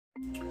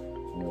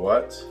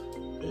What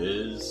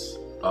is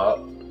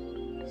up,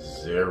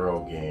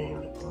 Zero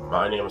Game?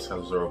 My name is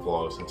Zero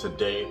Vlogs, and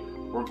today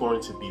we're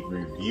going to be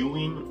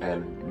reviewing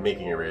and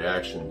making a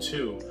reaction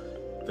to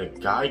the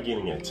guy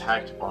getting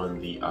attacked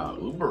on the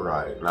Uber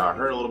ride. Now, I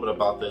heard a little bit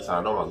about this.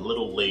 I know I'm a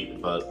little late,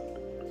 but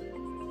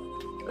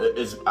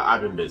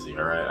I've been busy.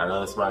 All right, I know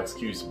that's my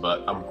excuse,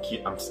 but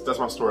that's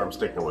my story. I'm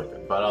sticking with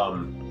it. But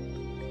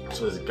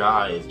so this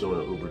guy is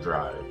doing an Uber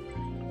drive,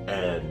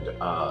 and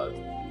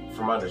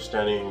from my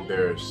understanding,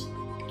 there's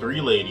 3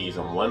 ladies,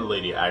 and one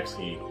lady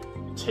actually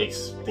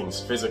takes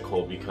things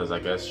physical because I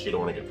guess she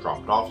don't want to get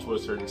dropped off to a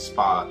certain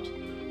spot.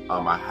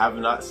 I have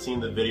not seen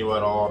the video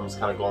at all. I'm just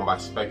kind of going by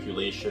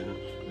speculation.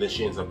 Then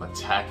she ends up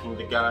attacking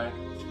the guy.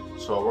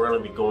 So we're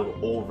going to be going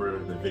over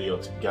the video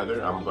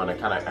together. I'm going to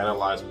kind of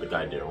analyze what the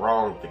guy did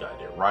wrong, what the guy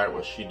did right,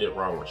 what she did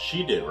wrong, what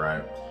she did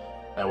right,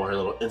 and what her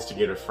little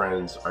instigator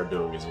friends are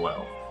doing as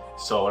well.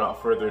 So without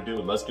further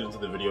ado, let's get into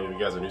the video. If you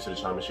guys are new to the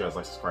channel, make sure you guys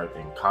like, subscribe,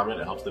 and comment.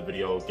 It helps the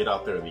video get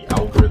out there in the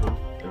algorithm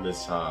in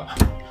this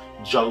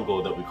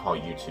jungle that we call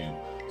YouTube.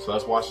 So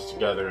let's watch this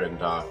together and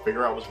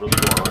figure out what's really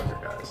going on here,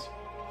 guys.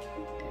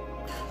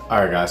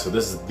 Alright guys, so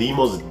this is the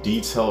most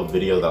detailed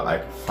video that I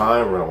could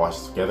find. We're going to watch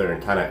this together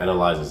and kind of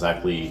analyze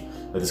exactly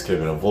that this could have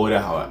been avoided,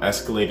 how it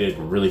escalated,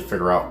 and really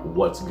figure out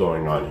what's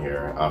going on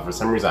here. For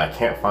some reason, I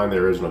can't find the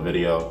original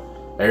video.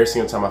 Every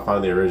single time I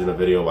find the original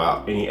video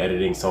without any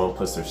editing, someone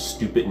puts their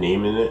stupid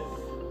name in it.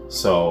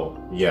 So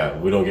yeah,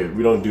 we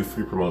don't do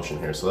free promotion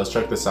here. So let's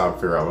check this out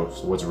and figure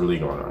out what's really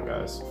going on,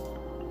 guys.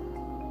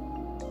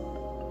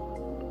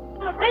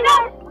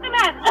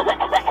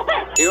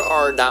 Here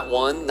are not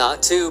 1,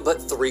 not 2,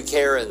 but 3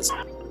 Karens.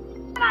 I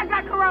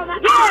got corona.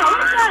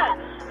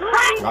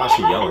 Gosh,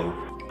 she yelling.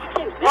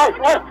 What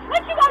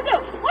you gonna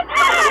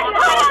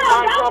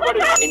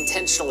do?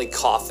 Intentionally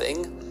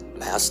coughing,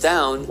 mask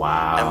down,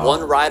 Wow. and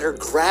one rider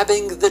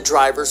grabbing the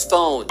driver's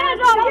phone.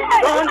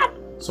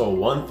 So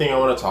one thing I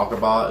want to talk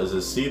about is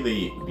to see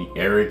the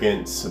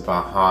arrogance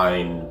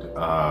behind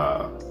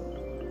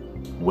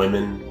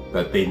women,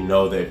 that they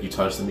know that if you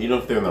touch them, even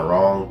if they're in the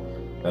wrong,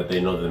 that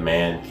they know the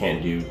man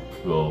can't do,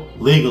 well,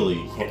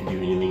 legally can't do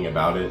anything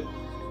about it.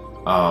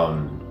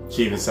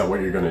 She even said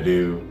what you're gonna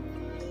do.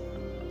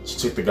 She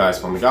took the guy's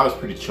phone. The guy was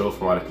pretty chill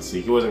from what I could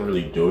see. He wasn't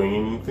really doing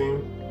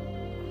anything.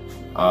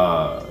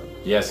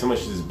 Yeah, so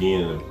much as just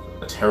being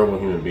a terrible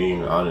human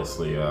being,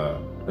 honestly.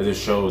 It just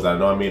shows. I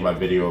know I made my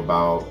video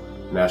about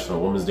National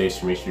Women's Day,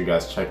 so make sure you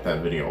guys check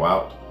that video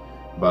out.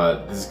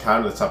 But this is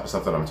kind of the type of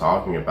stuff that I'm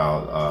talking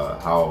about,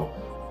 how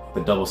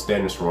the double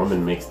standards for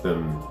women makes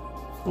them,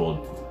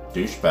 well,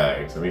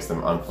 douchebags. It makes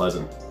them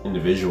unpleasant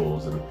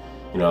individuals, and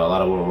you know, a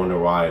lot of women wonder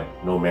why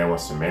no man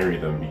wants to marry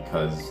them,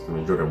 because the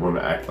majority of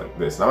women act like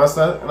this. And I'm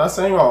not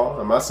saying all.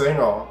 I'm not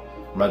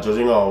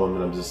judging all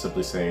women. I'm just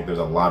simply saying there's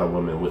a lot of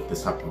women with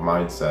this type of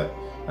mindset,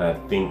 and I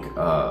think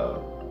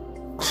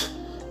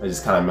it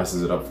just kind of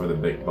messes it up for the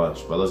big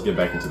bunch. But let's get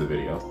back into the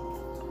video.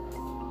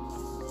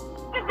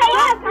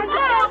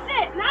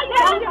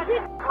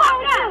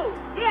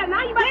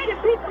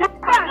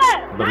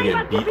 About to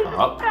get beat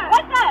up.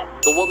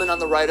 The woman on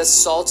the right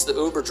assaults the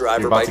Uber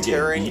driver by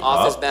tearing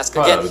off his mask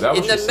again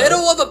in the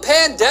middle of a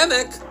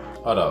pandemic.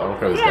 Hold up, I don't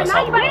care what this guy's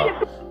talking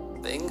about.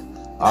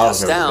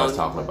 Mask down,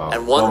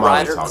 and one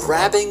rider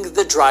grabbing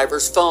the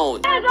driver's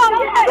phone.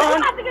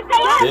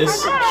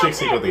 This chick's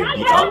going to get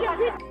beat up.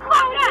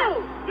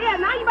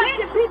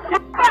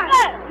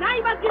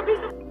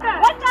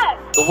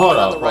 The woman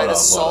on the right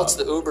assaults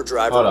the Uber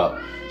driver. Hold up.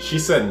 She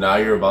said, now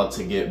you're about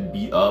to get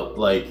beat up.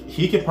 Like,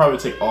 he could probably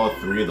take all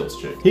 3 of those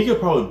chicks. He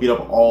could probably beat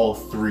up all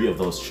 3 of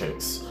those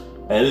chicks.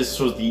 And this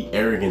shows the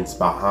arrogance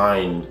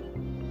behind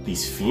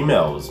these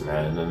females,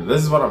 man. And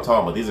this is what I'm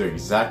talking about. These are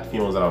exact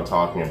females that I'm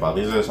talking about.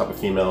 These are the type of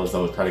females that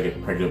will try to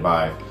get pregnant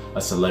by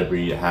a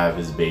celebrity to have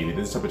his baby.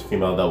 This is the type of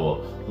female that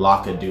will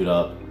lock a dude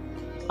up,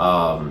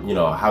 you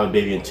know, have a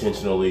baby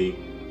intentionally,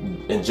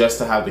 and just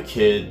to have the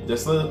kid.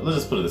 Let's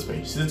just put it this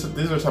way. These are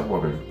the type of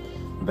women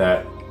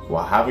that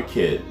will have a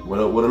kid with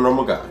a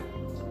normal guy,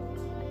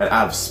 and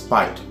out of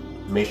spite,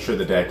 make sure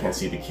the dad can't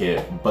see the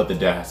kid, but the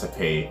dad has to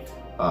pay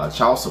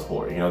child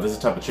support. You know, this is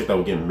the type of chick that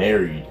will get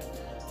married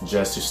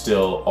just to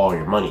steal all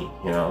your money.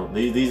 You know,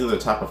 these are the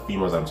type of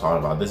females I'm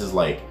talking about. This is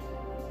like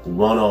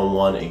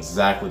one-on-one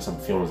exactly the type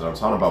of females that I'm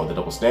talking about with the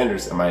double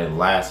standards in my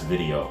last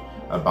video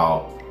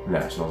about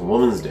National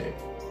Women's Day.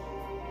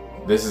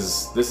 This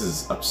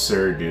is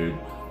absurd, dude.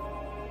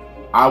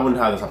 I wouldn't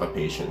have this type of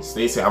patience.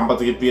 They say I'm about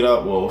to get beat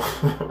up. Well,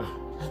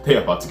 they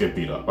about to get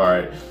beat up. All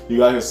right, you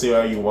guys can say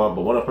all you want,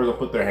 but when a person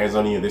put their hands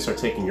on you and they start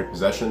taking your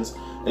possessions,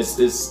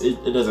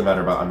 it doesn't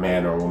matter about a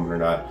man or a woman or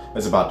not.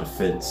 It's about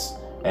defense.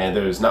 And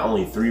there's not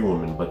only 3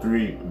 women, but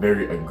 3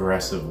 very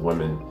aggressive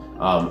women.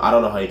 I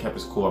don't know how he kept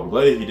his cool. I'm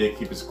glad he did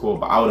keep his cool,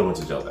 but I would have went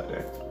to jail that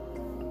day.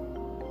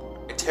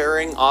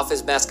 Tearing off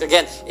his mask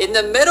again in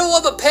the middle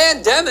of a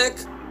pandemic.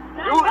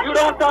 You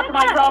don't touch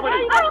my property.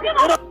 You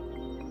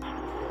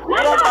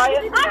don't buy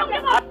it.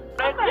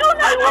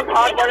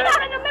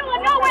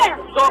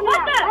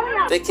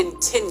 They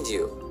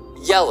continue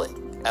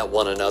yelling, at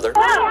one another.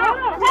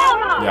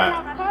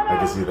 Yeah, I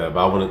can see that,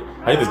 but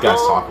I think this guy's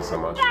talking so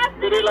much.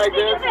 Did he like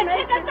this?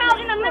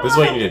 This is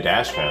why you need a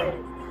dash cam.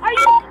 Are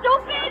you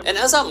stupid? And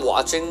as I'm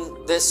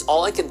watching this,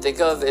 all I can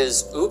think of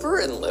is Uber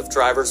and Lyft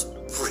drivers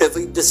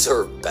really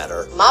deserve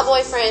better. My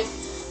boyfriend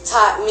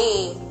taught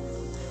me,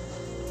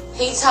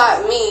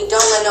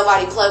 don't let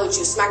nobody play with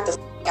you, smack the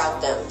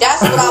out them.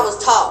 That's what I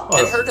was taught.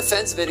 In her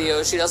defense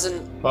video, she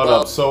doesn't... Hold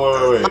up,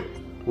 so wait.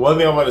 One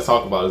thing I want to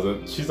talk about is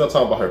that she's not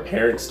talking about her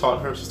parents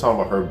taught her, she's talking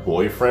about her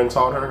boyfriend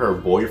taught her. Her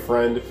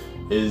boyfriend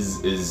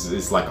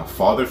is like a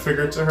father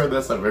figure to her.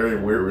 That's a very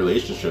weird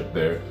relationship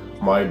there.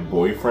 My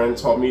boyfriend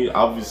taught me.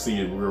 Obviously,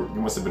 you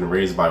must have been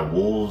raised by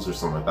wolves or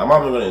something like that. I'm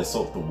not even going to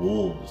insult the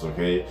wolves,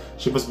 okay?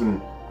 She must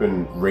have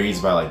been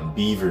raised by like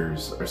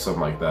beavers or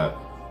something like that,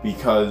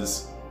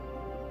 because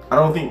I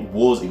don't think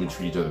wolves even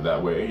treat each other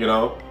that way, you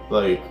know?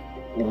 Like,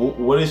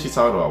 what is she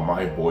talking about?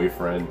 My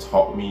boyfriend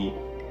taught me.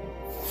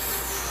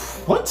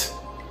 What?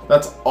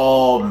 That's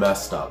all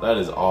messed up. That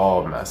is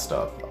all messed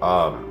up.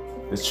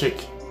 This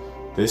chick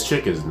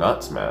is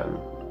nuts, man.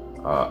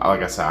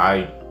 Like I said,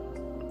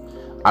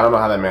 I don't know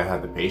how that man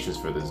had the patience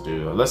for this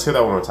dude. Let's hear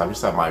that one more time.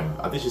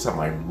 I think she said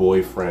my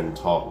boyfriend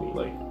taught me.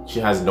 Like, she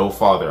has no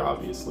father,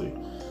 obviously.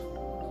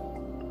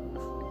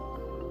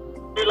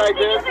 You like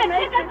this?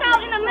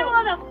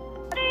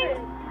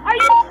 Are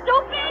you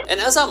stupid? And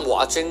as I'm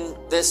watching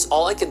this,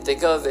 all I can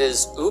think of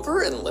is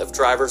Uber and Lyft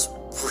drivers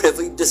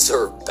really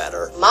deserve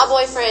better. My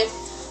boyfriend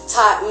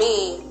taught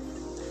me,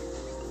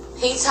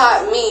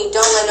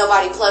 don't let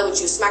nobody play with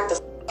you, smack the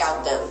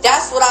out them.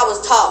 That's what I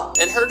was taught.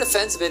 In her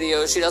defense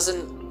video, she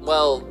doesn't,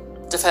 well,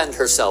 defend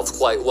herself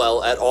quite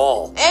well at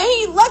all. And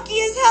he lucky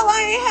as hell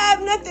I ain't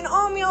have nothing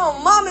on me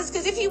on mamas,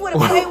 because if he would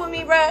have played with me,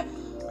 bruh,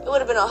 it would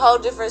have been a whole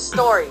different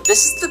story.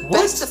 This is the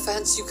best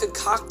defense you could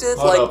concoct.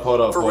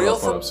 Hold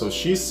up. So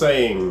she's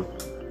saying,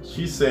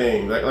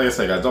 like I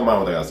said, guys, don't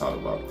mind what I was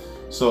talking about.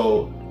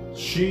 So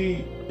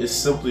she is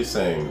simply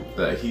saying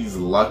that he's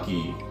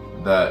lucky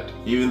that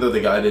even though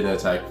the guy didn't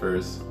attack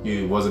first,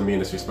 he wasn't being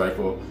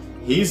disrespectful,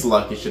 he's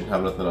lucky she didn't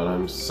have nothing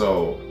on him.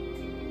 So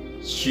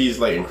she's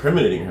like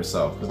incriminating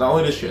herself, because not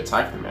only did she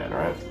attack the man,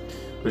 right,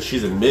 but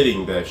she's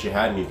admitting that if she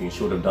had anything,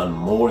 she would have done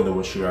more than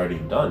what she already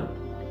done.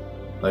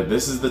 Like,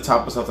 this is the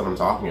type of stuff that I'm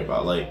talking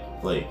about. Like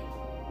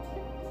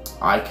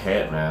I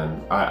can't,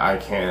 man. I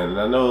can't. And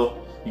I know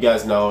you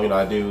guys know,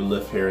 I do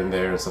live here and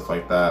there and stuff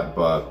like that,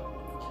 but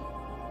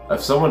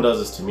if someone does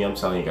this to me, I'm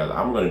telling you guys,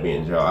 I'm gonna be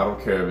in jail. I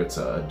don't care if it's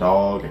a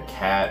dog, a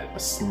cat, a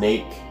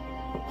snake,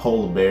 a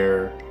polar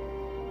bear,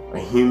 a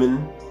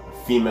human,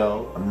 a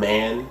female, a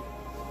man,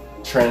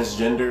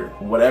 transgender,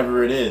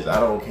 whatever it is, I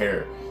don't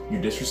care. You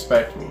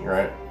disrespect me,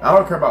 right? I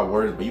don't care about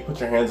words, but you put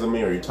your hands on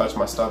me or you touch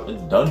my stuff,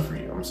 it's done for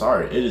you. I'm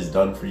sorry, it is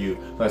done for you.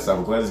 Like I said,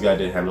 I'm glad this guy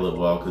did handle it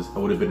well, because it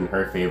would have been in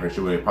her favor and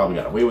she would have probably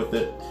got away with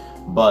it.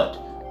 But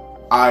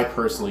I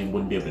personally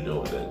wouldn't be able to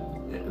deal with it.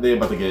 They're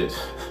about to get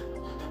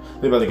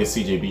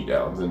CJ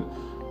beatdowns, and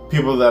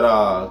people that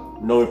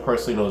know me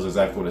personally knows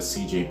exactly what a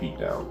CJ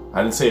beatdown.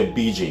 I didn't say a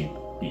BJ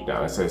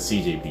beatdown, I said a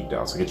CJ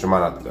beatdown, so get your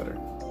mind out the gutter.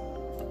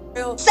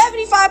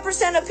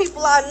 75% of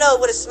people I know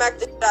would have smacked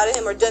the shit out of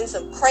him or done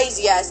some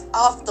crazy ass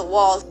off the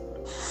wall.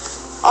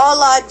 All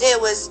I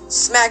did was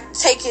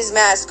take his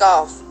mask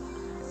off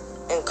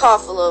and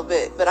cough a little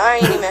bit, but I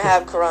ain't even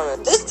have corona.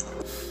 This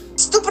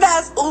stupid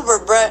ass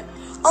Uber, bruh,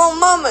 on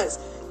mamas.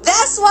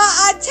 That's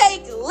why I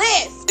take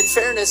Lyft. In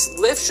fairness,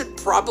 Lyft should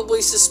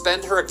probably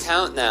suspend her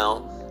account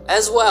now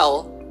as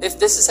well, if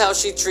this is how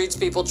she treats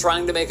people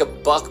trying to make a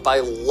buck by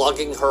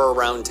lugging her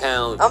around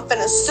town. I'm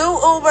finna sue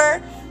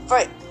Uber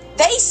for...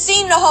 They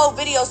seen the whole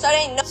video, so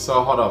they know.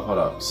 So hold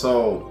up.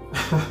 So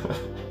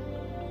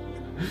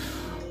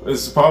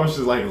it's probably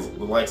just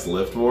likes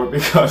Lyft more,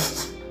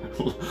 because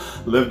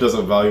Lyft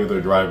doesn't value their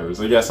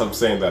drivers. I guess I'm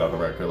saying that on the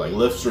record. Like,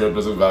 Lyft straight up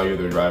doesn't value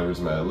their drivers,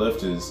 man.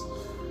 Lyft is,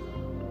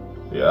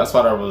 yeah, that's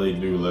why I really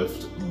do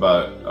Lyft.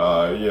 But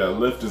yeah,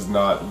 Lyft does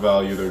not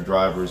value their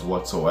drivers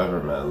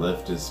whatsoever, man.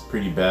 Lyft is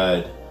pretty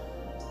bad.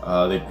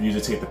 They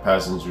usually take the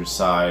passenger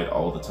side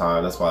all the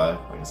time. That's why,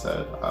 like I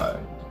said, I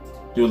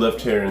do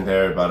Lyft here and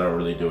there, but I don't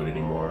really do it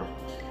anymore.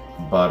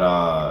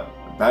 But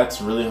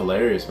that's really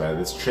hilarious, man.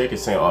 This chick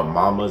is saying, "Oh,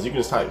 mamas." You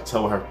can just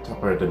tell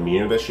her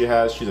demeanor that she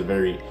has. She's a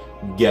very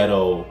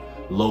ghetto,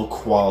 low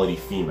quality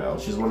female.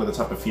 She's one of the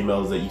type of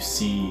females that you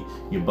see,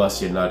 you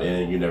bust your nut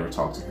in, you never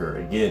talk to her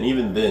again.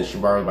 Even then, she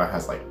probably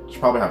have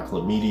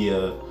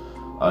chlamydia.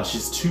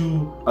 She's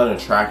too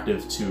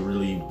unattractive to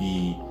really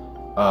be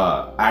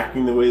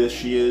acting the way that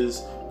she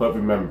is. But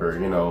remember,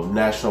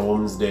 National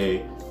Women's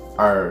Day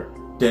are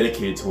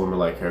dedicated to women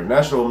like her.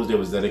 National Women's Day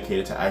was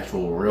dedicated to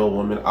actual real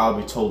women. I'll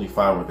be totally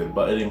fine with it,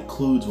 but it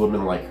includes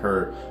women like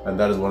her, and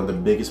that is one of the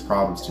biggest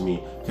problems to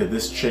me, because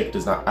this chick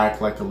does not act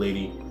like a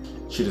lady.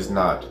 She does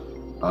not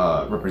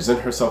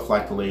represent herself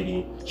like a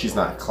lady. She's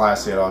not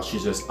classy at all.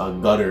 She's just a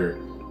gutter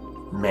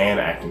man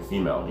acting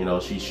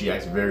female. She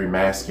acts very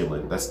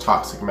masculine. That's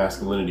toxic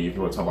masculinity. If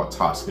you want to talk about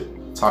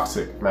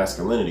toxic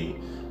masculinity,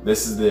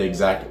 this is the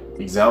exact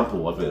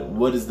example of it.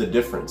 What is the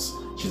difference?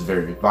 She's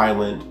very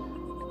violent,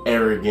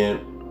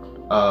 arrogant,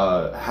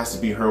 has to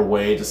be her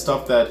way, the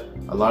stuff that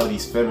a lot of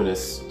these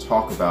feminists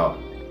talk about.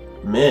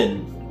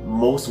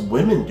 Most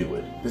women do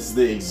it. This is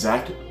the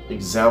exact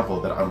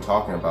example that I'm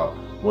talking about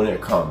when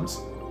it comes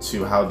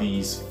to how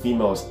these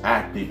females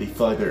act. They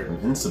feel like they're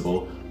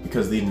invincible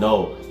because they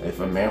know if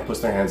a man puts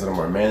their hands on them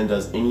or a man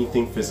does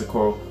anything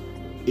physical,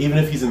 even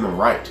if he's in the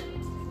right,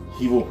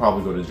 he will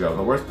probably go to jail.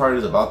 The worst part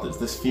is about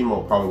this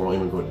female probably won't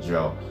even go to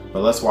jail.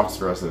 But let's watch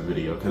the rest of the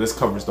video because this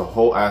covers the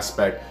whole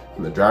aspect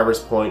from the driver's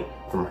point,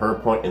 from her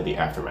point, and the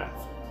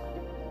aftermath.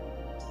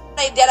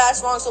 They dead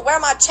ass wrong, so where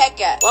my check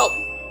at? Well,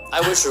 I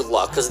wish her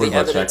luck because the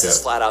evidence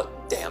is flat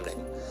out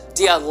damning.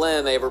 Dion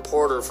Lim, a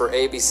reporter for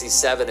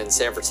ABC7 in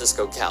San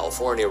Francisco,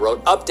 California,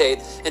 wrote,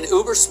 "Update, an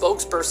Uber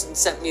spokesperson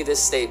sent me this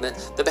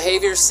statement. The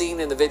behavior seen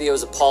in the video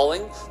is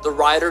appalling. The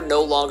rider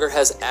no longer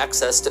has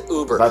access to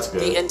Uber." That's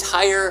good. The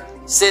entire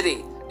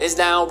city is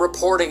now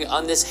reporting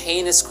on this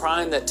heinous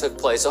crime that took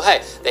place. So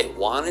hey, they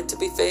wanted to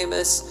be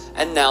famous,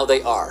 and now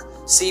they are.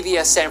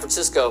 CBS San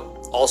Francisco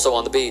also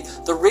on the beat.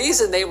 The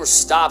reason they were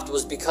stopped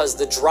was because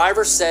the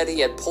driver said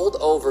he had pulled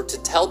over to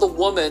tell the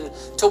woman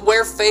to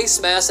wear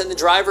face masks, and the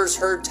drivers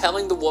heard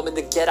telling the woman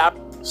to get out.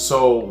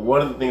 So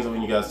one of the things I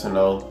want you guys to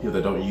know, people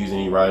that don't use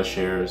any ride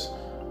shares,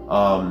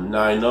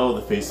 now I know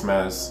the face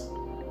mask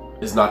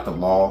is not the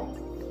law,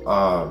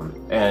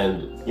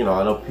 and you know,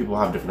 I know people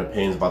have different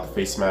opinions about the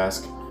face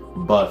mask,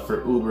 but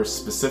for Uber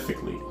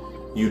specifically,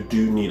 you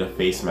do need a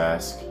face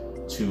mask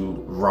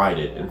to ride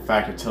it. In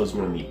fact, it tells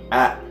you in the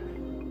app,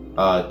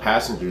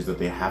 passengers, that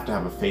they have to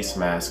have a face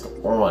mask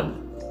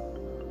on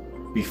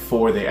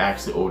before they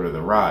actually order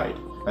the ride.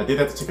 I did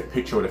have to take a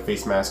picture with a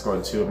face mask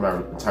on too. I'm not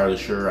entirely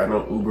sure. I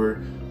know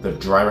Uber, the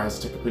driver has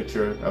to take a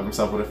picture of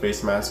himself with a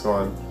face mask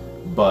on,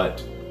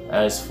 but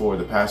as for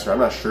the passenger, I'm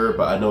not sure,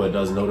 but I know it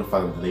does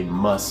notify them that they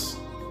must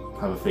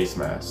have a face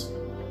mask.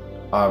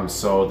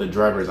 So the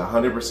driver is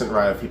 100%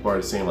 right. People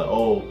are saying like,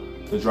 oh,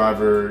 the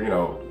driver, you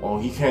know, oh,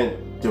 he can't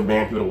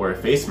demand people to wear a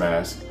face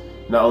mask.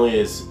 Not only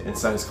is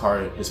inside his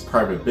car his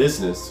private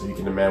business, so he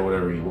can demand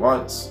whatever he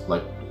wants,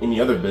 like any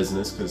other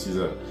business, because he's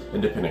an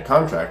independent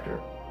contractor,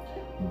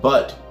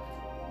 but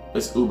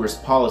it's Uber's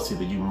policy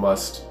that you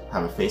must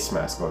have a face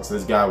mask on. So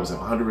this guy was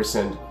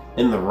 100%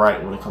 in the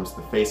right when it comes to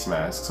the face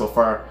mask. So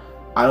far,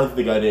 I don't think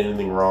the guy did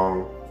anything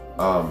wrong.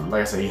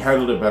 Like I said, he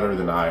handled it better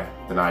than I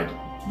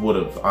would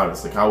have,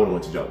 honestly. I would have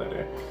went to jail that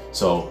day.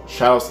 So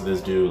shout outs to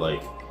this dude,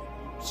 like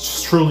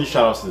truly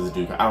shout outs to this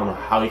dude. I don't know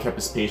how he kept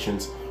his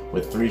patience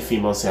with 3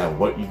 females saying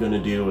what you're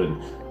gonna do,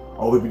 and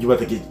oh, you're about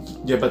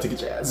to get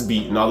your ass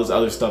beat and all this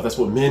other stuff. That's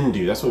what men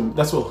do. That's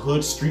what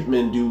hood street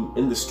men do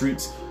in the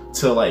streets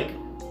to like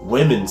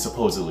women,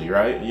 supposedly,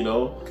 right? You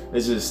know,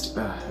 it's just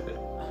I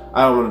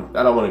don't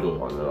want to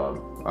go on and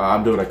on.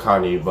 I'm doing a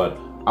Kanye, but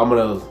I'm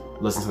gonna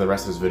listen to the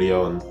rest of this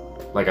video, and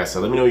like I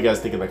said, let me know what you guys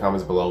think in the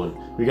comments below, and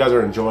if you guys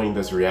are enjoying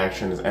this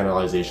reaction, this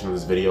analyzation of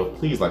this video,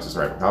 please like,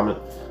 subscribe, and comment.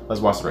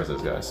 Let's watch the rest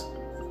of this, guys.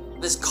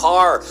 His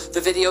car. The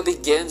video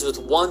begins with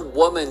one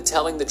woman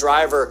telling the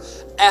driver,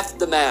 "F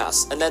the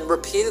mask," and then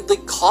repeatedly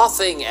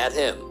coughing at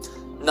him.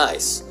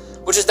 Nice.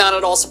 Which is not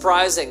at all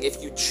surprising.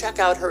 If you check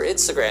out her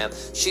Instagram,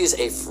 she is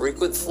a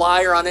frequent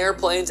flyer on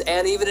airplanes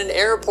and even in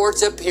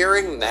airports,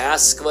 appearing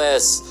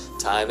maskless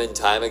time and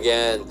time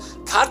again.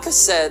 Kotka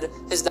said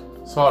his... So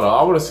hold on,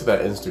 I want to see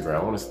that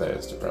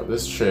Instagram.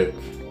 This chick.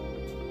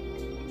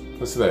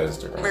 Let's see that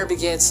Instagram. nightmare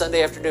began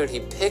Sunday afternoon. He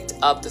picked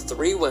up the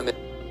 3 women.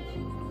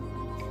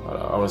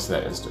 I want to see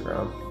that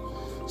Instagram.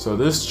 So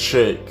this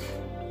chick,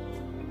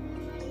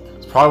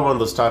 it's probably one of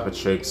those type of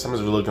chicks.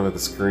 Someone's looking at the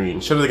screen.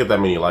 She doesn't get that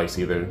many likes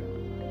either.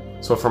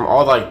 So from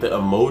all like the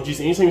emojis,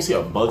 anytime you see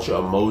a bunch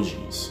of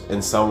emojis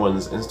in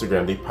someone's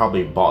Instagram, they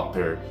probably bought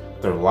their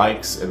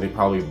likes and they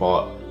probably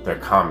bought their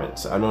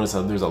comments. I noticed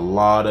that there's a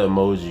lot of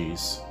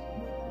emojis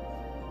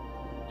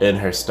in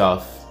her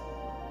stuff.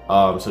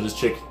 So this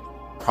chick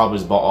probably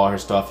has bought all her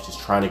stuff. She's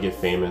trying to get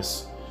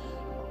famous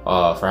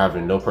for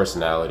having no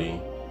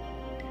personality.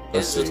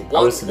 Is with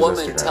one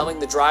woman telling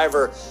the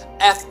driver,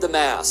 "F the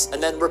mask,"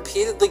 and then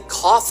repeatedly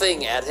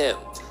coughing at him.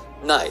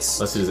 Nice.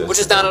 Which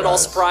is not at all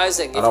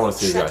surprising.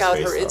 If you check out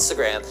her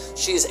Instagram,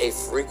 she is a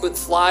frequent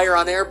flyer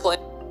on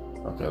airplanes.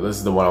 Okay, this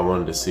is the one I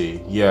wanted to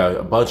see. Yeah,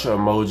 a bunch of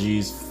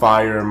emojis,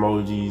 fire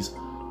emojis,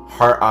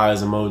 heart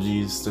eyes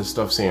emojis, there's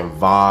stuff saying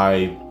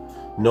vibe,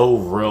 no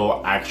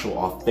real actual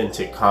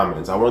authentic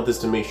comments. I want this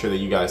to make sure that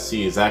you guys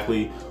see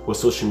exactly what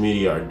social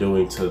media are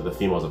doing to the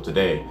females of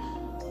today.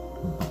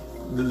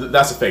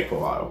 That's a fake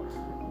profile.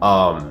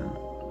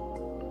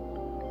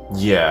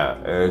 Yeah,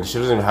 and she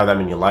doesn't even have that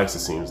many likes, it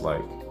seems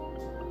like.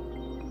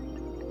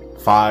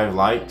 5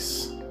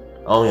 likes,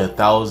 only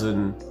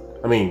 1,000.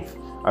 I mean,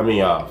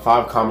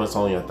 5 comments,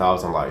 only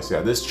 1,000 likes.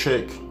 Yeah, this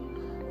chick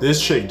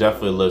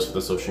definitely lives for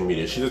the social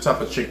media. She's the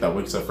type of chick that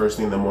wakes up first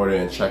thing in the morning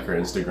and check her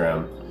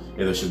Instagram.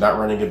 Either she's not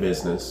running a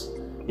business,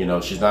 you know,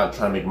 she's not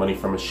trying to make money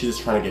from it. She's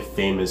just trying to get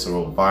famous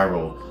or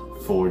viral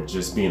for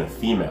just being a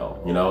female,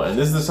 you know. And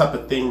this is the type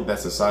of thing that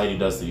society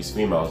does to these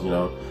females, you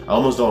know. I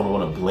almost don't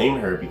want to blame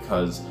her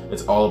because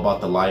it's all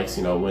about the likes,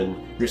 you know. When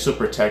you're so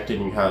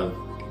protected and you have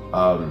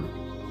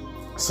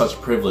such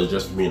privilege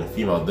just for being a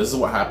female. This is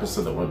what happens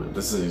to the women.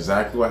 This is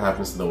exactly what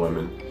happens to the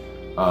women.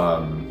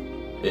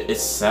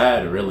 It's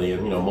sad, really.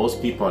 And you know,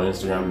 most people on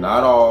Instagram,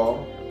 not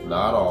all,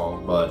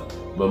 but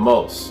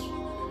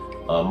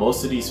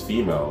most of these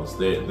females,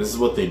 this is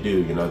what they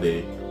do. You know,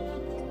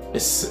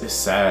 it's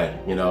sad.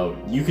 You know,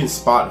 you can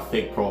spot a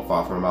fake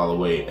profile from a mile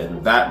away,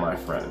 and that, my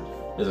friend,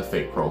 is a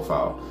fake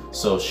profile.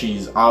 So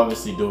she's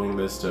obviously doing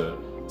this to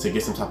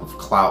get some type of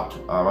clout.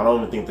 I don't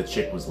even think the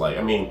chick was like,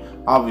 I mean,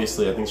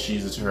 obviously I think she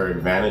uses it to her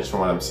advantage from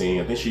what I'm seeing.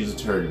 I think she uses it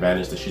to her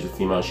advantage that she's a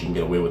female, she can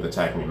get away with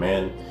attacking a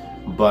man.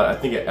 But I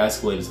think it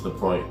escalated to the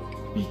point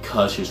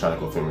because she was trying to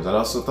go famous. And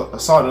I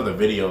saw another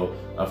video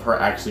of her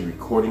actually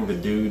recording the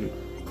dude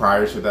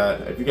prior to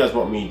that. If you guys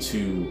want me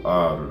to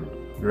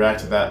react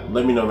to that,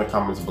 let me know in the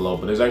comments below.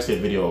 But there's actually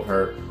a video of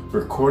her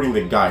recording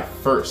the guy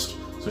first.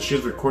 So she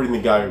was recording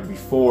the guy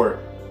before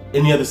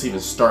any of this even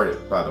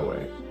started, by the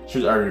way. She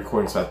was already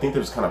recording, so I think it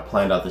was kind of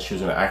planned out that she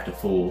was gonna act a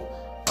fool.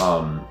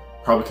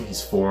 Probably because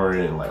he's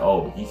foreign and like,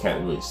 oh, he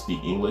can't really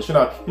speak English. You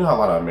know how a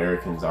lot of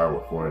Americans are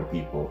with foreign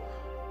people.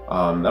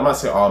 I'm not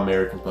saying all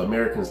Americans, but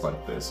Americans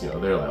like this. You know,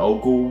 they're like, oh,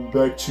 go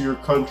back to your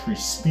country,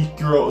 speak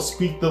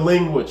the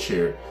language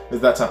here.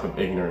 It's that type of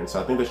ignorance.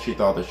 So I think that she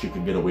thought that she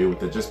could get away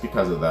with it just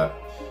because of that.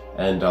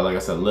 And like I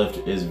said,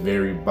 Lyft is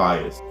very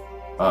biased.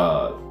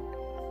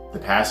 The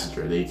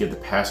passenger, they give the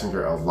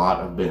passenger a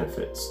lot of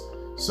benefits.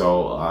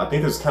 So I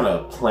think this was kind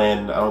of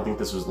planned. I don't think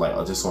this was like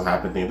a just so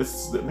happened thing.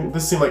 This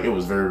seemed like it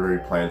was very, very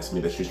planned to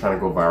me, that she was trying to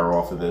go viral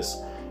off of this.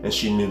 And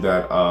she knew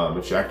that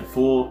if she acted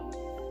fool,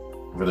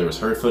 whether it was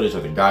her footage or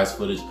the guy's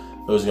footage,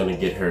 it was going to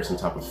get her some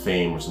type of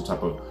fame or some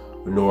type of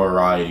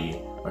notoriety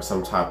or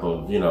some type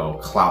of, you know,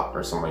 clout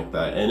or something like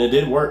that. And it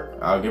did work.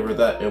 I'll give her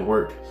that. It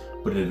worked,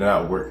 but it did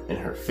not work in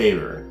her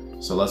favor.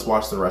 So let's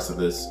watch the rest of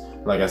this.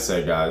 Like I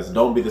said, guys,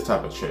 don't be this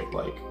type of chick.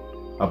 Like,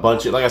 a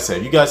bunch of, like I said,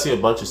 if you guys see a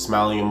bunch of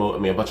smiling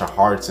a bunch of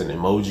hearts and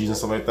emojis and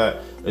stuff like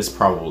that, it's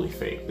probably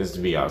fake. Just to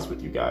be honest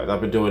with you guys,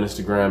 I've been doing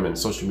Instagram and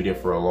social media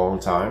for a long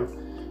time,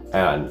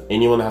 and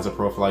anyone that has a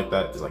profile like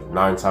that is like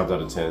 9 times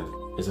out of 10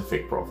 is a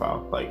fake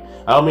profile. Like,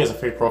 I don't mean it's a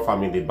fake profile, I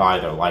mean they buy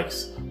their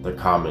likes, their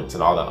comments,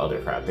 and all that other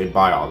crap. They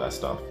buy all that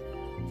stuff.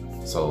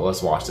 So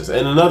let's watch this.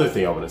 And another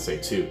thing I want to say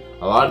too,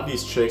 a lot of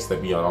these chicks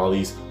that be on all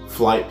these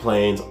flight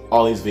planes,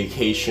 all these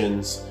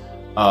vacations,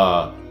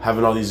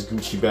 having all these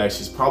Gucci bags,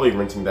 she's probably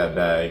renting that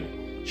bag.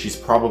 She's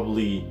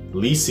probably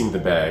leasing the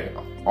bag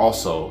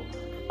also.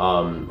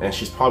 And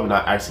she's probably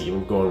not actually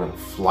even going on a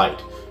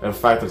flight. In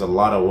fact, there's a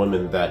lot of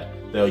women that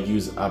they'll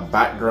use a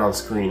background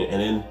screen,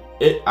 and in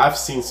it, I've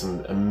seen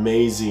some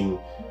amazing,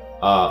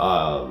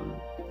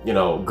 you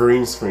know,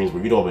 green screens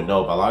where you don't even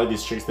know. But a lot of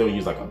these chicks, they'll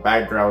use like a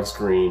background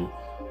screen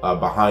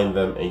behind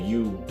them, and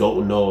you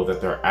don't know that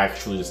they're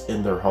actually just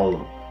in their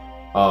home.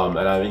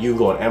 And you can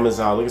go on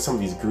Amazon, look at some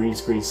of these green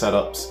screen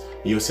setups.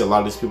 You'll see a lot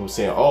of these people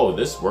saying, oh,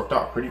 this worked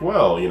out pretty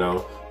well, you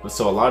know. But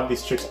so a lot of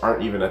these chicks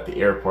aren't even at the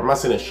airport. I'm not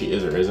saying that she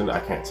is or isn't, I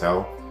can't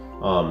tell.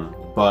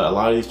 But a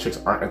lot of these chicks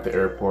aren't at the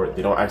airport.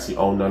 They don't actually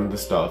own none of the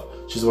stuff.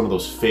 She's one of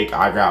those fake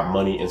I got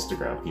money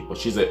Instagram people.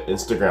 She's an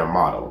Instagram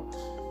model.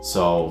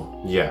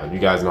 So yeah, you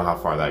guys know how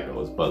far that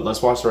goes. But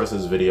let's watch the rest of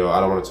this video.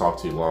 I don't want to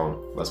talk too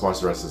long. Let's watch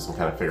the rest of this and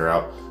kind of figure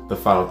out the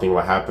final thing,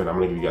 what happened. I'm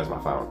gonna give you guys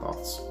my final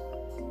thoughts.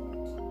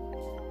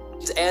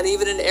 And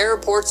even in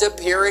airports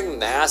appearing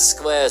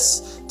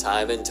maskless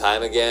time and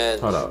time again.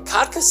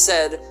 Katka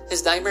said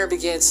his nightmare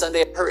began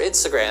Sunday on her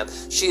Instagram.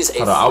 She's a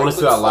frequent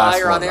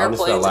flyer on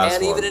airplanes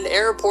and even in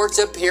airports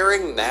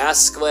appearing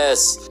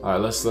maskless.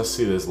 Alright, let's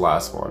see this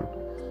last one.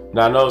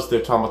 Now I noticed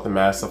they're talking about the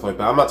mask, stuff like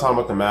that. I'm not talking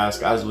about the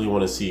mask. I just really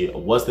want to see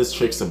what this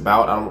chick's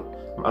about.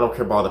 I don't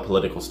care about all the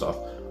political stuff.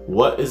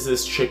 What is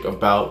this chick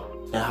about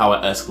and how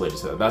it escalated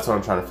to that? That's what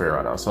I'm trying to figure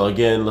out now. So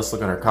again, let's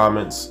look at her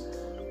comments.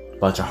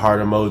 Bunch of heart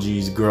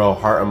emojis, girl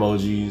heart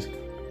emojis,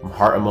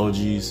 heart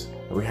emojis.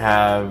 We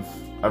have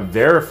a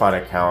verified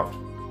account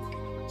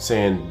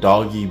saying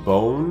doggy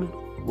bone.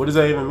 What does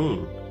that even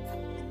mean?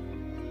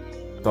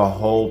 The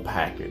whole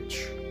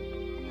package.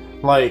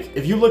 Like,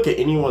 if you look at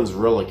anyone's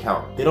real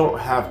account, they don't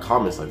have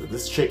comments like that.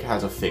 This chick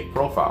has a fake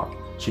profile.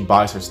 She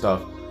buys her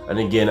stuff, and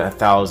again,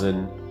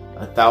 1,000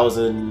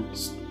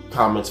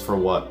 comments for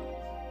what?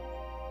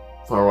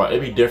 For what?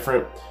 It'd be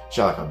different.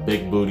 She had like a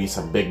big booty,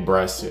 some big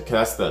breasts.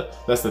 Cause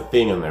that's the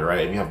thing in there,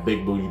 right? If you have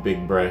big booty,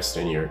 big breasts,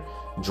 and you're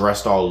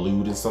dressed all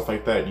lewd and stuff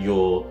like that,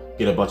 you'll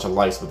get a bunch of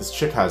likes. But this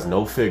chick has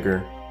no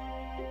figure.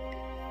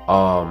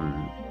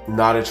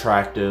 Not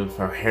attractive.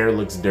 Her hair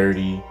looks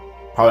dirty.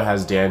 Probably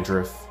has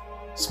dandruff.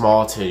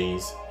 Small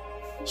titties.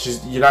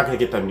 You're not gonna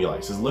get that many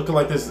likes. It's looking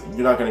like this,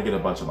 you're not gonna get a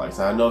bunch of likes.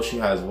 And I know she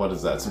has, what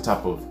is that? Some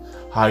type of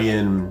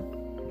high-end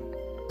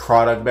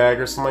product bag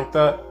or something like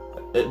that.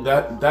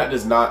 That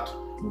does not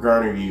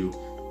garner you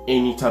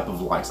any type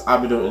of likes.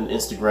 I've been doing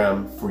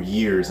Instagram for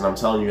years, and I'm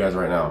telling you guys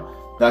right now,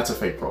 that's a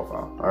fake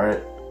profile. All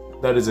right,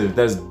 that is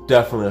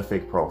definitely a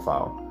fake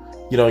profile.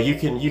 You know, you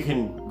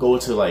can go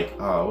to like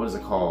what is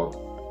it called,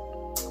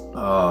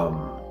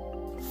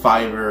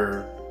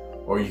 Fiverr,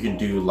 or you can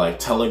do like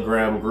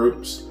Telegram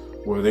groups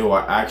where they will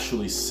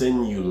actually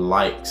send you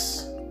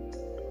likes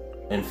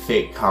and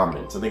fake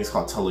comments. I think it's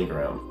called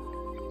Telegram.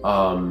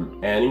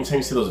 And anytime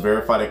you see those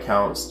verified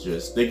accounts,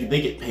 they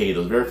get paid.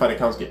 Those verified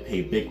accounts get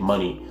paid big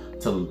money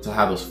to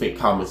have those fake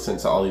comments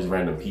sent to all these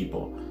random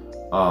people.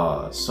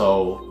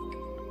 So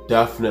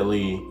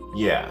definitely,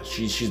 yeah,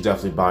 she's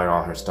definitely buying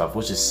all her stuff,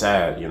 which is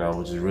sad, you know,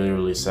 which is really,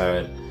 really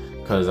sad.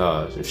 Because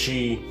if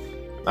she,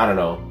 I don't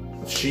know,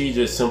 if she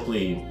just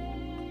simply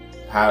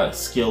had a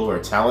skill or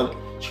a talent,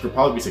 she could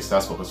probably be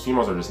successful, because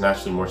females are just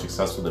naturally more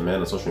successful than men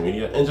on social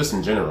media and just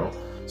in general.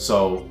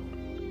 So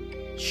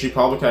she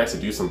probably could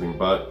actually do something,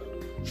 but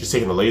she's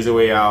taking the lazy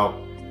way out,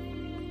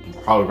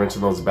 probably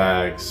renting those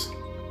bags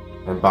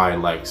and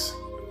buying likes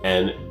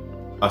and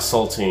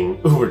assaulting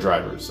Uber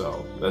drivers.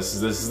 So this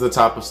is the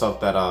type of stuff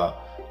that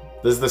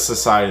this is the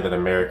society that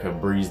America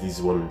breeds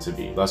these women to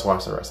be. Let's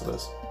watch the rest of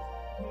this.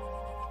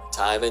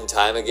 Time and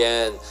time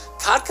again.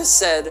 Kotka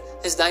said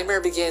his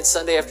nightmare began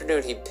Sunday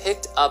afternoon. He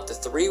picked up the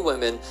 3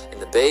 women in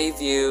the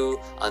Bayview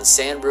on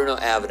San Bruno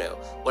Avenue.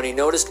 When he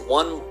noticed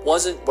one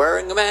wasn't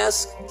wearing a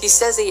mask, he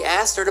says he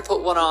asked her to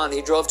put one on.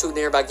 He drove to a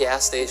nearby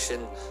gas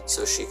station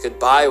so she could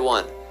buy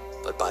one.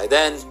 But by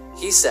then,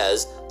 he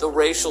says, the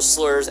racial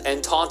slurs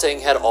and taunting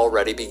had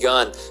already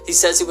begun. He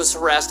says he was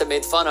harassed and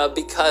made fun of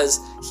because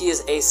he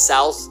is a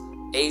South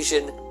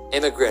Asian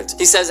immigrant.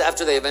 He says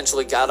after they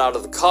eventually got out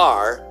of the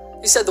car,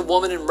 he said the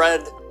woman in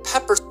red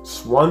pepper.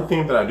 One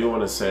thing that I do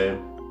want to say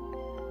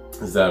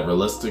is that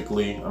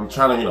realistically, I'm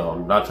trying to,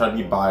 I'm not trying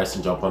to be biased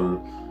and jump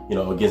on,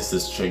 against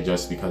this chick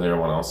just because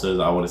everyone else is.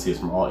 I want to see it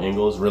from all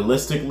angles.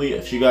 Realistically,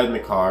 if she got in the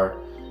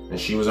car and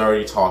she was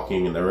already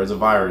talking and there was a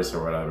virus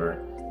or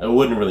whatever, it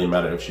wouldn't really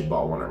matter if she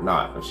bought one or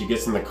not. If she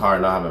gets in the car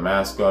and not have a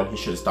mask on, he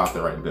should have stopped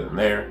it right then and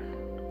there,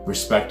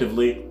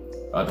 respectively.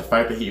 The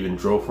fact that he even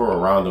drove her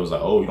around and was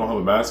like, oh, you don't have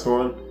a mask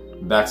on?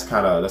 That's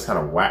kind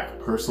of whack,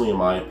 personally, in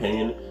my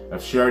opinion.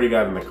 If she already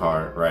got in the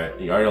car, right,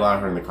 you already allowed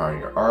her in the car, and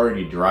you're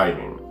already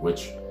driving,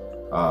 which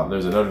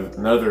there's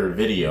another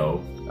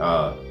video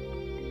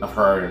of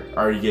her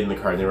already getting in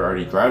the car and they were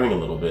already driving a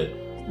little bit,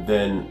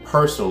 then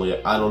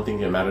personally, I don't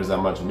think it matters that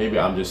much. Maybe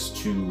I'm just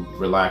too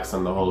relaxed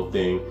on the whole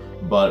thing,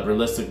 but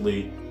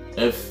realistically,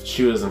 if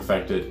she was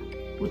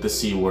infected with the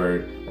C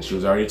word and she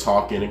was already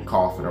talking and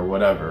coughing or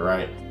whatever,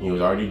 right, and he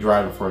was already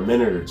driving for a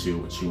minute or two,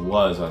 which she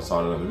was, I saw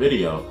in another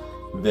video,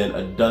 then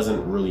it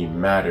doesn't really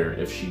matter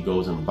if she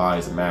goes and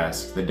buys a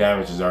mask. The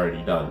damage is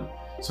already done.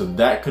 So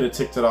that could have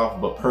ticked it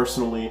off, but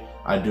personally,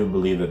 I do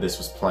believe that this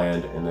was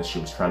planned and that she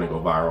was trying to go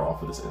viral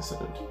off of this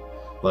incident.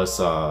 Let's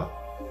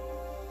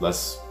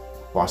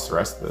watch the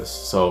rest of this.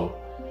 So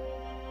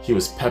he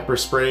was pepper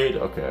sprayed.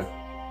 Okay.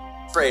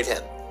 Sprayed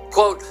him.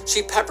 Quote,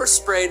 she pepper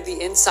sprayed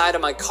the inside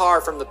of my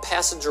car from the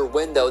passenger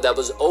window that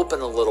was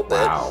open a little bit.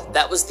 Wow.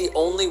 That was the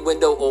only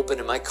window open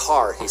in my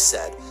car, he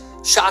said.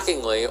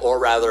 Shockingly, or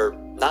rather,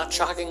 not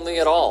shockingly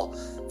at all,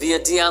 via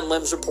Dion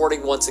Lim's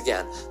reporting once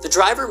again, the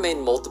driver made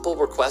multiple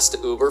requests to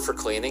Uber for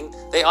cleaning.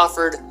 They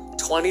offered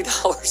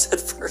 $20 at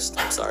first,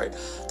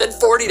 then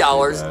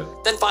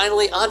 $40, then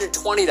finally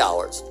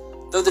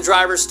 $120. Though the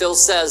driver still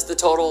says the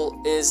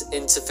total is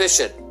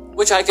insufficient,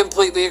 which I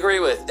completely agree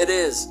with. It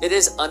is. It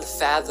is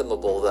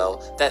unfathomable,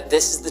 though, that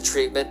this is the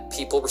treatment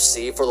people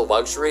receive for the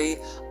luxury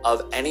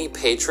of any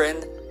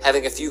patron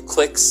having a few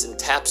clicks and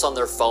taps on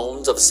their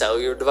phones of a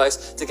cellular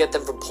device to get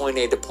them from point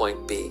A to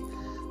point B.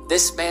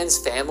 This man's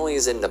family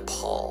is in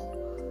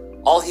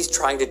Nepal. All he's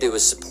trying to do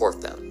is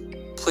support them.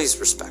 Please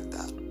respect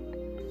that.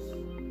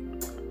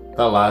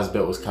 That last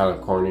bit was kind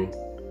of corny,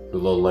 a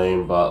little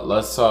lame, but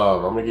let's,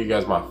 I'm gonna give you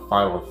guys my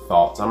final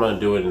thoughts. I'm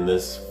gonna do it in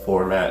this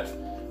format.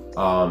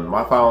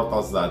 My final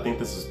thoughts is that I think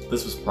this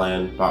was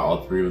planned by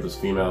all 3 of those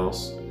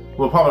females.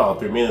 Well, probably not all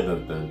 3, mainly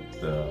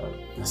the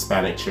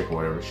Hispanic chick or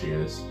whatever she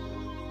is.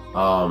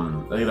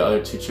 I think the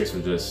other 2 chicks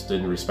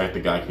didn't respect the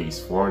guy because he's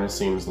foreign, it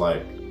seems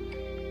like.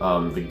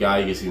 The guy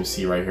you can even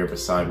see right here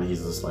beside me,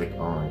 he's just like,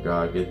 oh my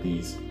god, get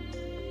these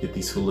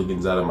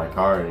hooligans out of my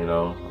car,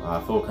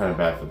 I feel kind of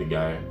bad for the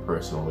guy,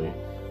 personally,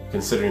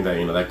 considering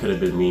that, that could have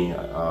been me.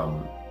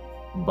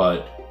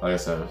 But, like I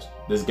said,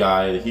 this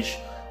guy,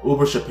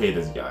 Uber should pay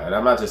this guy. And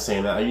I'm not just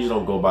saying that, I usually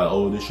don't go by,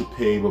 oh, they should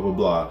pay, blah, blah,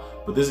 blah.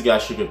 But this guy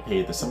should get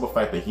paid. The simple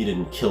fact that he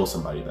didn't kill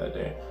somebody that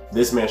day.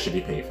 This man should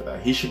be paid for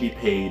that. He should be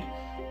paid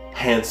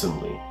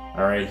handsomely,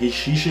 alright? He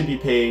should be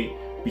paid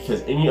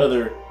because any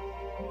other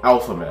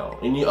alpha male,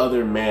 any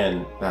other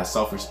man that has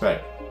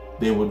self-respect,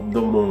 the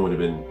woman would have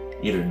been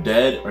either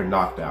dead or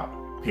knocked out,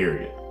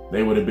 period.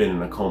 They would have been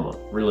in a coma,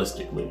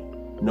 realistically.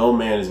 No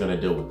man is going to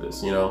deal with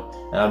this,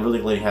 And I'm really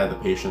glad he had the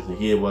patience and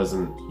he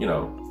wasn't,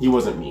 he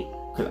wasn't me.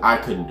 Because I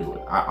couldn't do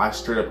it. I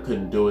straight up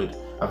couldn't do it.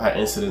 I've had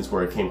incidents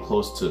where it came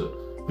close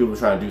to people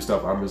trying to do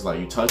stuff. I'm just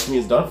like, you touch me,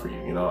 it's done for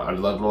you. I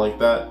love them like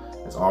that.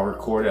 It's all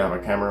recorded. I have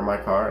a camera in my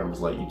car. I'm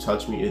just like, you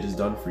touch me, it is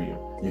done for you.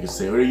 You can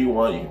say whatever you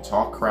want. You can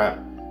talk crap.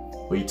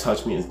 But you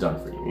touch me, it's done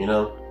for you,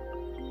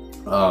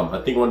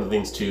 I think one of the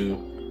things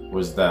too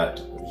was that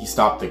he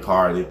stopped the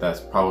car. I think that's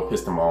probably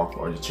pissed him off,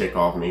 or the chick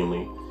off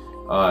mainly.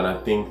 And I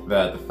think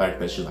that the fact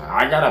that she's like,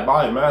 I gotta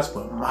buy a mask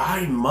with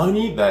my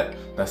money, that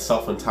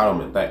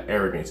self-entitlement, that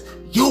arrogance.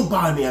 You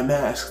buy me a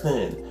mask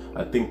then.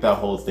 I think that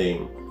whole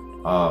thing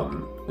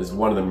is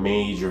one of the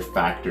major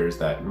factors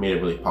that made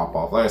it really pop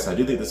off. Like I said, I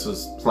do think this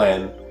was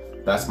planned.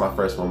 That's my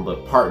first one.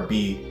 But part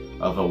B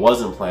of it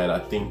wasn't planned, I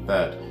think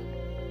that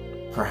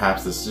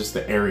perhaps it's just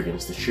the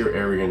arrogance, the sheer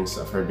arrogance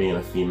of her being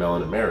a female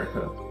in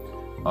America.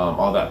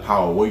 All that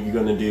power. What are you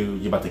gonna do?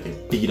 You're about to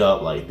get beat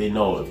up. Like, they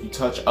know if you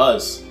touch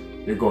us,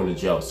 you're going to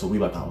jail. So we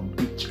about to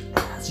beat your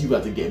ass. You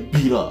about to get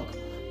beat up.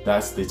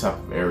 That's the type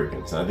of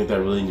arrogance. And I think that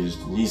really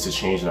needs to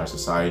change in our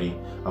society.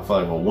 I feel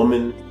like if a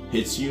woman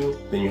hits you,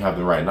 then you have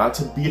the right not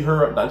to beat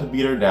her up, not to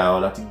beat her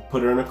down, not to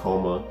put her in a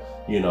coma,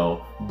 you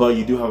know, but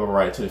you do have a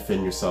right to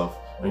defend yourself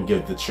and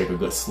give the chick a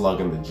good slug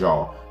in the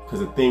jaw. Because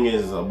the thing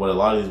is, what a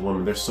lot of these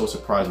women, they're so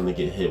surprised when they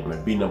get hit, when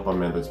they're beating up on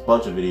men. There's a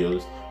bunch of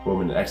videos where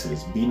women actually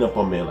just beating up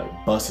on men, like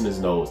busting his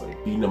nose,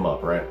 like beating him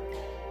up, right?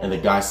 And the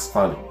guy's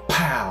finally,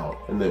 pow!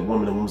 And the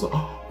woman's like,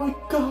 oh my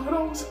God,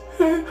 I was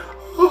hit.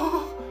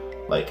 Oh.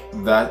 Like,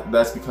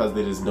 that's because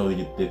they just know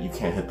that you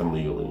can't hit them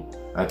legally.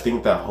 I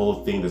think that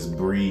whole thing just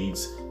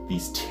breeds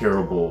these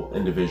terrible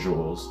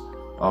individuals.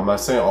 I'm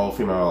not saying all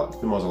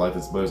females are like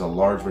this, but there's a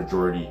large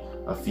majority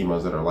of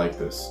females that are like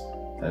this.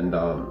 And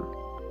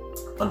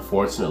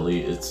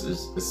unfortunately,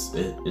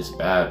 it's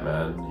bad,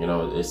 man. You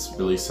know, it's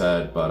really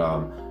sad. But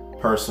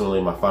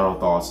personally, my final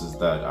thoughts is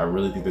that I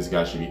really think this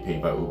guy should be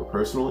paid by Uber.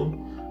 Personally,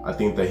 I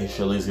think that he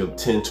should at least give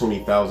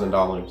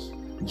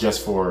 $10,000-$20,000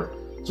 just for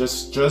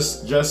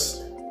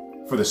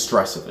the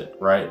stress of it,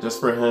 right? Just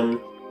for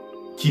him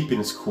keeping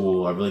his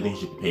cool. I really think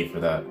he should be paid for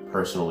that,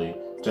 personally.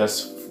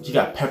 He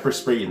got pepper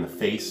sprayed in the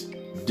face,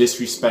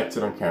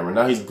 disrespected on camera.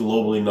 Now he's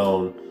globally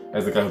known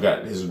as the guy who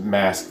got his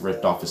mask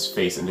ripped off his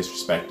face and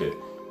disrespected.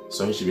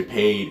 So he should be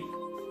paid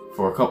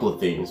for a couple of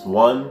things.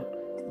 1,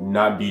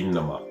 not beating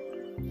them up.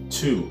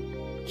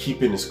 2,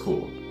 keeping his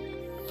cool.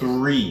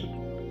 3,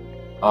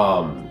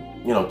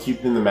 you know,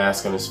 keeping the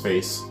mask on his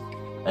face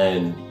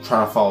and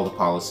trying to follow the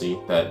policy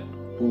that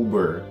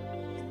Uber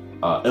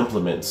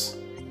implements.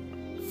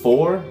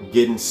 4,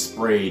 getting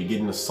sprayed,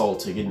 getting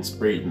assaulted, getting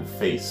sprayed in the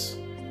face.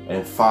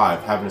 And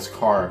 5, having his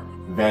car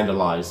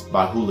vandalized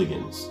by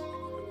hooligans.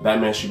 That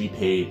man should be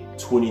paid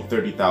 $20,000,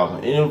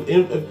 $30,000.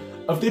 And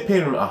if they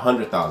paid him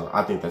 $100,000,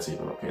 I think that's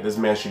even okay. This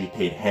man should be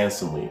paid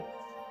handsomely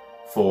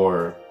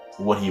for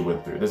what he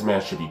went through. This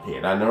man should be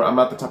paid. I'm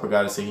not the type of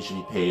guy to say he should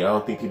be paid. I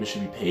don't think people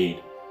should be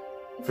paid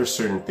for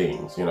certain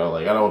things. You know,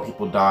 like, I know when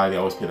people die, they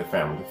always pay the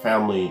family. The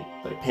family,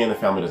 like, paying the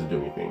family doesn't do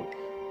anything.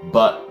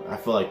 But I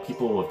feel like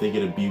people, if they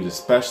get abused,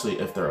 especially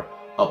if they're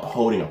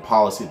upholding a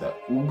policy that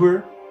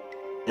Uber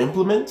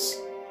implements,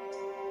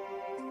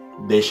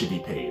 they should be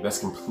paid. That's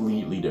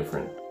completely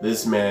different.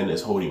 This man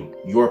is holding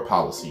your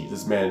policies.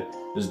 This man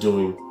is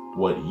doing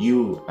what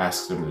you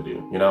asked him to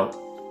do, you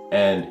know?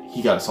 And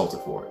he got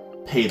assaulted for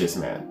it. Pay this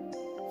man.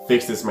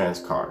 Fix this man's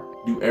car.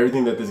 Do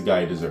everything that this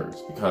guy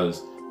deserves,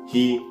 because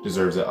he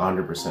deserves it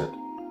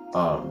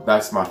 100%.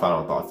 That's my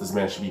final thoughts. This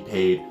man should be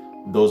paid.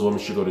 Those women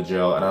should go to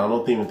jail. And I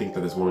don't even think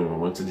that this woman even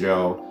went to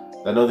jail.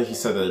 I know that he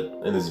said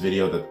that in this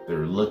video that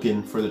they're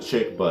looking for the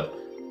chick, but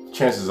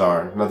chances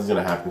are nothing's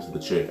gonna happen to the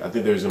chick. I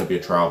think there's gonna be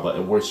a trial, but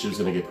at worst, she was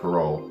gonna get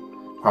parole.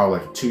 Probably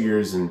like 2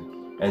 years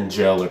in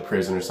jail or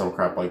prison or some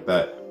crap like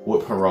that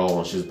with parole,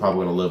 and she's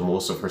probably gonna live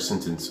most of her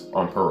sentence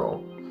on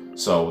parole.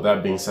 So with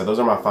that being said, those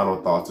are my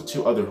final thoughts. The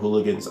 2 other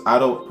hooligans, I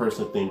don't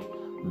personally think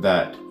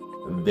that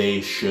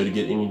they should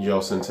get any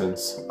jail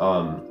sentence.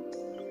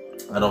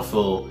 I don't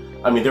feel,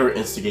 I mean, they were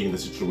instigating the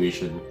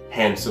situation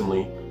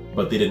handsomely,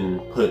 but they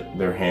didn't put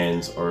their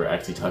hands or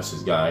actually touch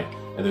this guy.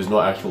 And there's no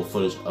actual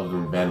footage of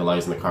them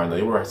vandalizing the car. And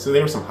they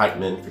were some hype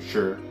men for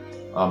sure.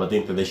 I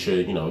think that they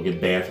should, you know, get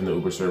banned from the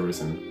Uber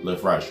service and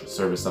Lyft ride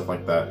service, stuff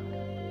like that.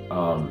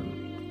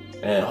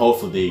 And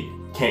hopefully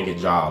they can't get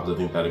jobs. I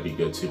think that'd be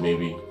good too.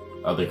 Maybe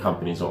other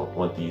companies don't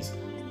want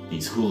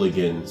these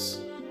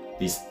hooligans,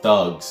 these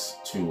thugs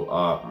to,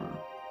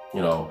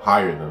 you know,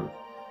 hire them.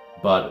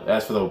 But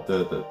as for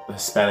the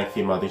Hispanic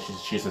female, I think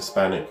she's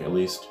Hispanic at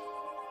least.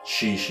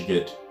 She should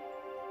get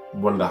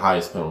one of the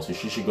highest penalties.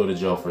 She should go to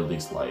jail for at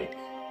least, like,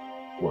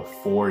 what,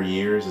 4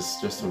 years? It's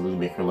just to really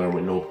make her learn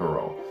with no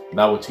parole.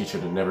 That would teach her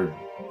to never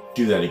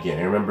do that again.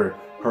 And remember,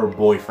 her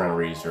boyfriend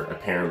raised her,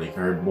 apparently.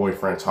 Her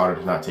boyfriend taught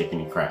her to not take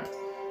any crap.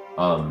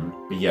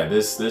 But yeah,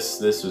 this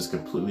was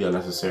completely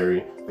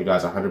unnecessary. The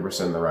guy's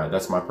 100% in the right.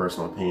 That's my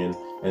personal opinion.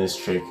 And this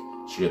chick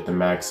should get the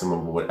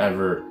maximum,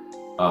 whatever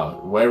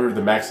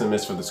the maximum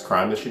is for this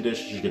crime that she did,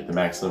 she should get the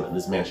maximum, and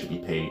this man should be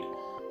paid.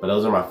 But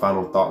those are my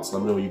final thoughts.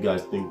 Let me know what you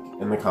guys think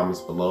in the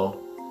comments below.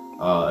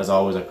 As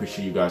always, I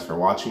appreciate you guys for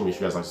watching. Make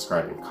sure you guys like,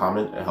 subscribe, and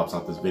comment. It helps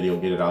out this video,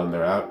 get it out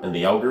in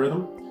the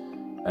algorithm.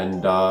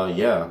 And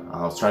yeah,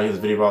 I was trying to get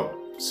this video out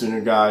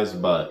sooner, guys,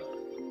 but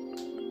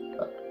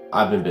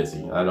I've been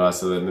busy. I know I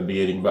said that in the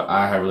beginning, but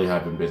I really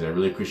have been busy. I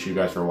really appreciate you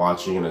guys for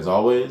watching. And as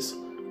always,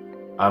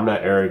 I'm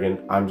not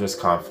arrogant. I'm just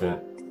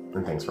confident.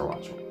 And thanks for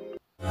watching.